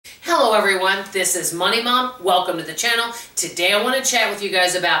Hello everyone, this is Money Mom. Welcome to the channel. Today I want to chat with you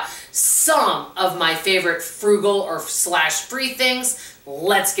guys about some of my favorite frugal or slash free things.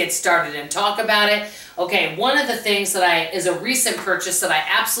 Let's get started and talk about it. Okay, one of the things that is a recent purchase that I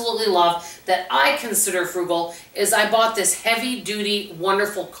absolutely love that I consider frugal is I bought this heavy duty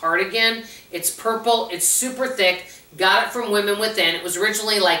wonderful cardigan. It's purple, it's super thick, got it from Women Within. It was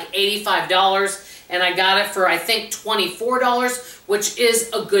originally like $85 and I got it for I think $24, which is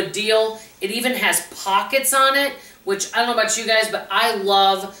a good deal. It even has pockets on it, which I don't know about you guys, but I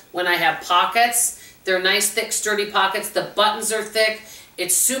love when I have pockets. They're nice, thick, sturdy pockets. The buttons are thick.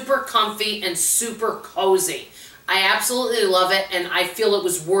 It's super comfy and super cozy. I absolutely love it, and I feel it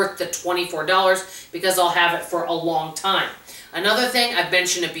was worth the $24 because I'll have it for a long time. Another thing, I've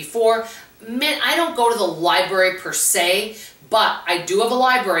mentioned it before, I don't go to the library per se, but I do have a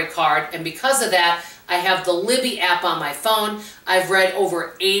library card, and because of that, I have the Libby app on my phone. I've read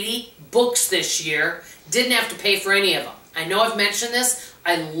over 80 books this year. Didn't have to pay for any of them. I know I've mentioned this.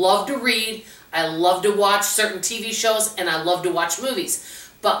 I love to read. I love to watch certain TV shows, and I love to watch movies.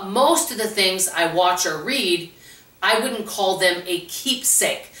 But most of the things I watch or read, I wouldn't call them a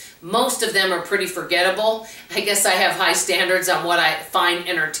keepsake. Most of them are pretty forgettable. I guess I have high standards on what I find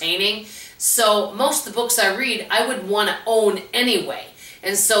entertaining. So most of the books I read, I would want to own anyway.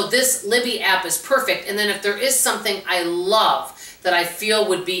 And so this Libby app is perfect. And then if there is something I love that I feel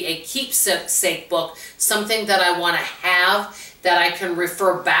would be a keepsake book, something that I want to have that I can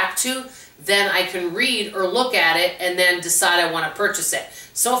refer back to, then I can read or look at it and then decide I want to purchase it.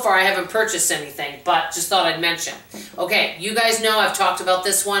 So far I haven't purchased anything, but just thought I'd mention. Okay, you guys know I've talked about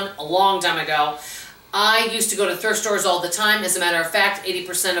this one a long time ago. I used to go to thrift stores all the time. As a matter of fact,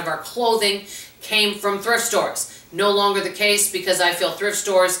 80% of our clothing came from thrift stores. No longer the case because I feel thrift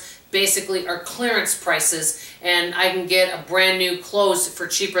stores basically are clearance prices and I can get a brand new clothes for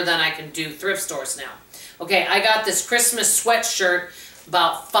cheaper than I can do thrift stores now. Okay, I got this Christmas sweatshirt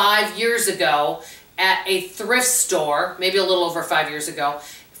about 5 years ago at a thrift store, maybe a little over 5 years ago,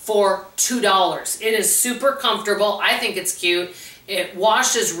 for $2. It is super comfortable. I think it's cute. It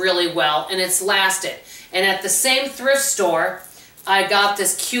washes really well and it's lasted. And at the same thrift store, I got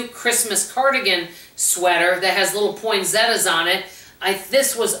this cute Christmas cardigan sweater that has little poinsettias on it.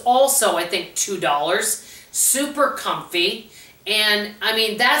 This was also, I think, $2. Super comfy. And, I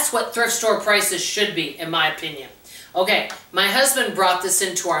mean, that's what thrift store prices should be, in my opinion. Okay, my husband brought this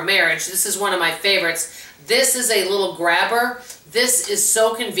into our marriage. This is one of my favorites. This is a little grabber. This is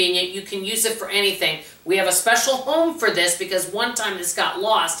so convenient. You can use it for anything. We have a special home for this because one time this got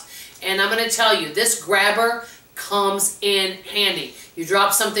lost. And I'm going to tell you, this grabber comes in handy. You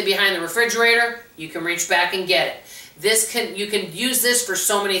drop something behind the refrigerator, you can reach back and get it. You can use this for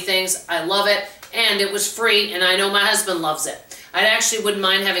so many things. I love it, and it was free, and I know my husband loves it. I actually wouldn't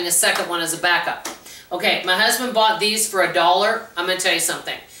mind having a second one as a backup. Okay, my husband bought these for $1. I'm going to tell you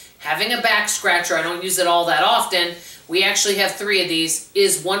something. Having a back scratcher, I don't use it all that often. We actually have 3 of these,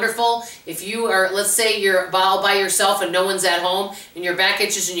 is wonderful. If you are, let's say you're all by yourself and no one's at home and your back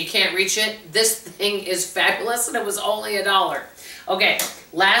itches and you can't reach it, this thing is fabulous and it was only $1. Okay,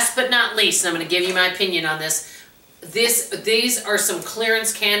 last but not least, and I'm going to give you my opinion on this. These are some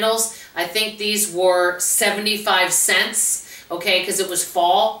clearance candles. I think these were 75 cents, okay, because it was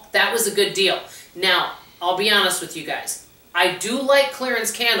fall. That was a good deal. Now, I'll be honest with you guys. I do like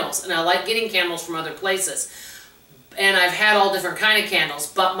clearance candles, and I like getting candles from other places. And I've had all different kind of candles,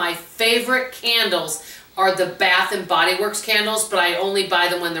 but my favorite candles are the Bath and Body Works candles, but I only buy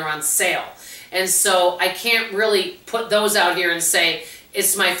them when they're on sale. And so I can't really put those out here and say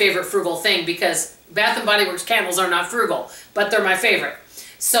it's my favorite frugal thing because Bath and Body Works candles are not frugal, but they're my favorite.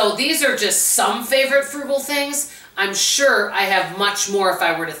 So these are just some favorite frugal things. I'm sure I have much more if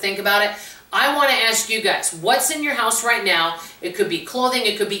I were to think about it. I want to ask you guys, what's in your house right now? It could be clothing,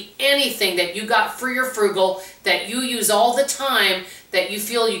 it could be anything that you got free or frugal, that you use all the time, that you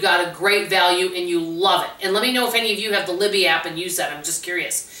feel you got a great value and you love it. And let me know if any of you have the Libby app and use that. I'm just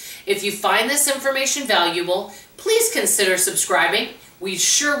curious. If you find this information valuable, please consider subscribing. We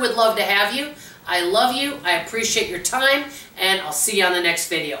sure would love to have you. I love you, I appreciate your time, and I'll see you on the next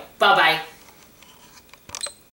video. Bye-bye.